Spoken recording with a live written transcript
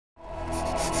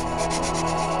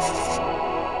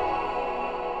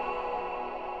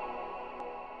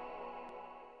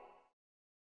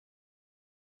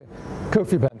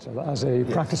Kofi Bentil, as a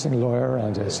practicing lawyer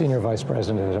and a senior vice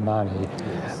president at Imani,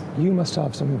 you must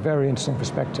have some very interesting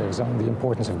perspectives on the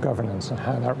importance of governance and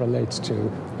how that relates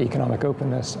to economic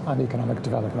openness and economic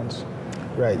development.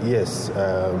 Right, yes.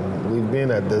 We've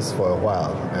been at this for a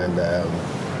while, and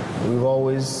we've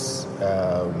always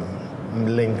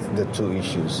linked the two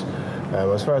issues.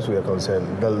 As far as we are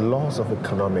concerned, the laws of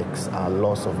economics are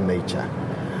laws of nature.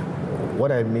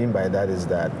 What I mean by that is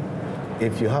that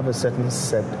if you have a certain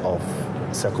set of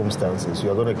circumstances,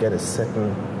 you're going to get a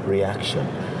certain reaction.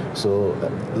 So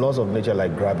laws of nature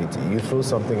like gravity, you throw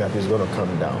something up, it's going to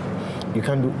come down. You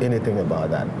can't do anything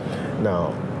about that.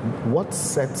 Now, what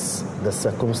sets the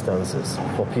circumstances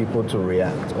for people to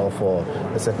react or for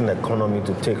a certain economy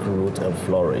to take root and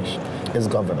flourish is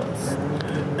governance.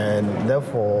 And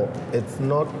therefore, it's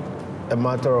not a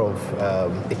matter of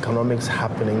economics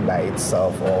happening by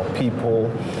itself or people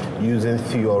using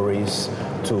theories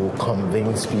to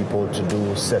convince people to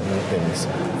do certain things.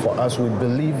 For us, we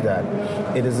believe that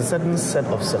it is a certain set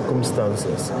of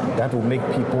circumstances that will make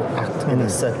people act in a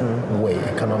certain way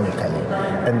economically.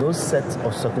 And those sets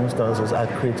of circumstances are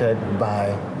created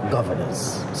by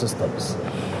governance systems.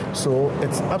 So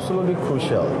it's absolutely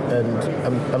crucial. And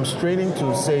I'm straining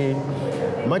to say,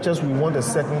 much as we want a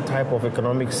certain type of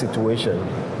economic situation,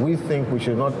 we think we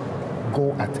should not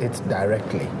go at it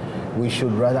directly. We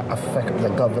should rather affect the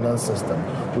governance system.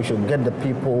 We should get the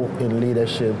people in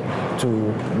leadership to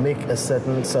make a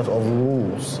certain set of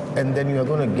rules. And then you are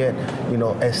going to get,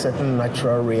 a certain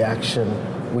natural reaction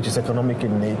which is economic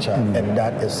in nature, and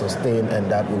that is sustained,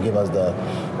 and that will give us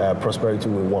the prosperity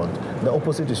we want. The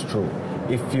opposite is true.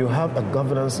 If you have a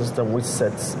governance system which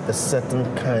sets a certain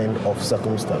kind of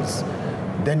circumstance,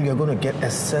 then you're going to get a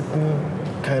certain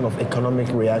kind of economic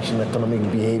reaction, economic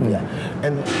behavior.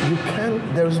 And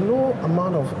there's no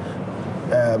amount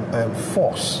of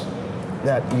force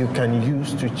that you can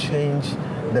use to change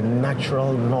the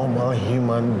natural, normal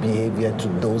human behavior to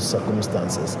those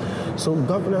circumstances. So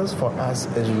governance for us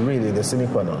is really the sine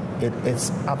qua non.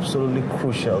 It's absolutely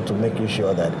crucial to making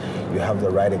sure that you have the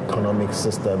right economic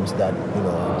systems that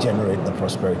generate the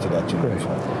prosperity that you look for.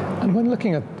 And when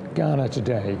looking at Ghana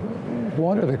today,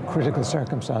 what are the critical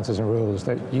circumstances and rules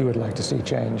that you would like to see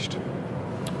changed?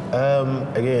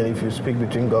 Again, if you speak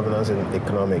between governance and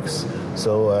economics,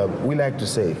 so we like to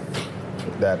say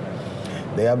that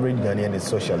the average Ghanaian is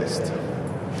socialist.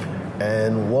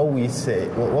 And what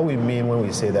we mean when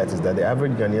we say that is that the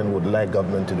average Ghanaian would like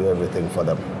government to do everything for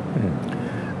them.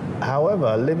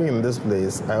 However, living in this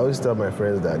place, I always tell my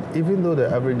friends that even though the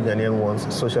average Ghanaian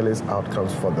wants socialist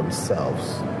outcomes for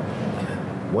themselves,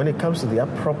 when it comes to their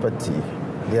property,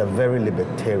 they are very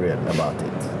libertarian about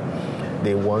it.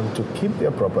 They want to keep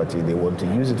their property, they want to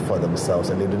use it for themselves,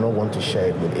 and they do not want to share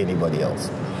it with anybody else.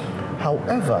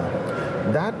 However,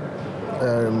 that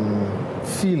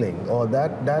feeling or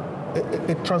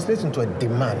it translates into a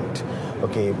demand,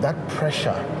 okay, that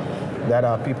pressure that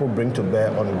our people bring to bear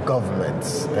on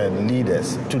governments and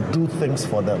leaders to do things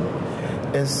for them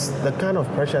is the kind of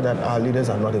pressure that our leaders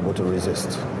are not able to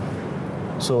resist.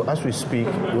 So as we speak,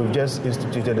 we've just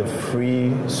instituted a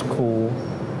free school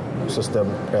system,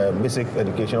 basic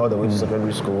education all the way to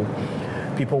secondary school.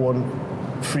 People want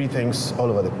free things all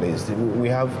over the place. We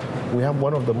have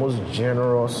one of the most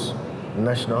generous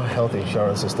national health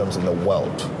insurance systems in the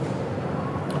world.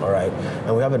 All right,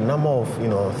 and we have a number of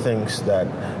things that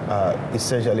are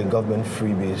essentially government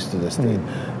freebies to the state.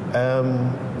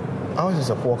 Ours is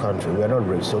a poor country. We are not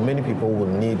rich, so many people would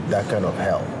need that kind of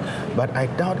help. But I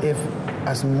doubt if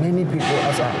as many people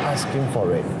as are asking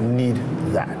for it need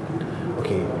that.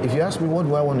 Okay, if you ask me what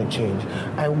do I want to change,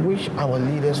 I wish our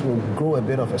leaders will grow a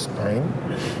bit of a spine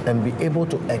and be able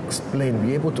to explain,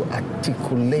 be able to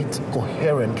articulate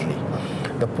coherently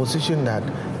the position that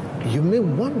you may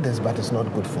want this, but it's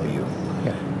not good for you.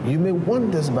 Yeah. You may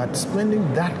want this, but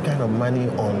spending that kind of money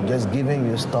on just giving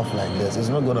you stuff like this is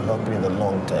not going to help you in the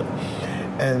long term.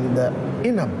 And the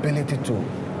inability to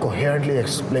coherently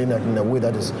explain that in a way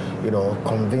that is,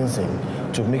 convincing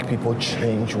to make people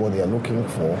change what they are looking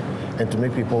for and to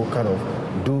make people kind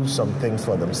of do some things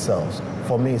for themselves,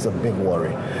 for me, it's a big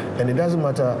worry. And it doesn't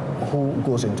matter who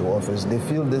goes into office, they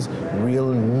feel this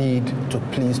real need to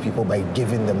please people by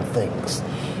giving them things.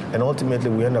 And ultimately,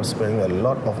 we end up spending a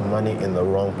lot of money in the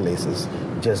wrong places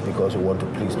just because we want to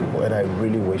please people. And I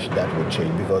really wish that would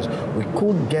change, because we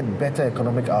could get better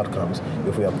economic outcomes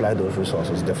if we apply those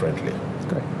resources differently.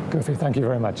 Great. Kofi, thank you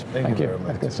very much. Thank you very much.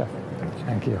 That's good stuff.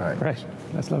 Thank you. All right. Great.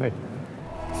 That's lovely.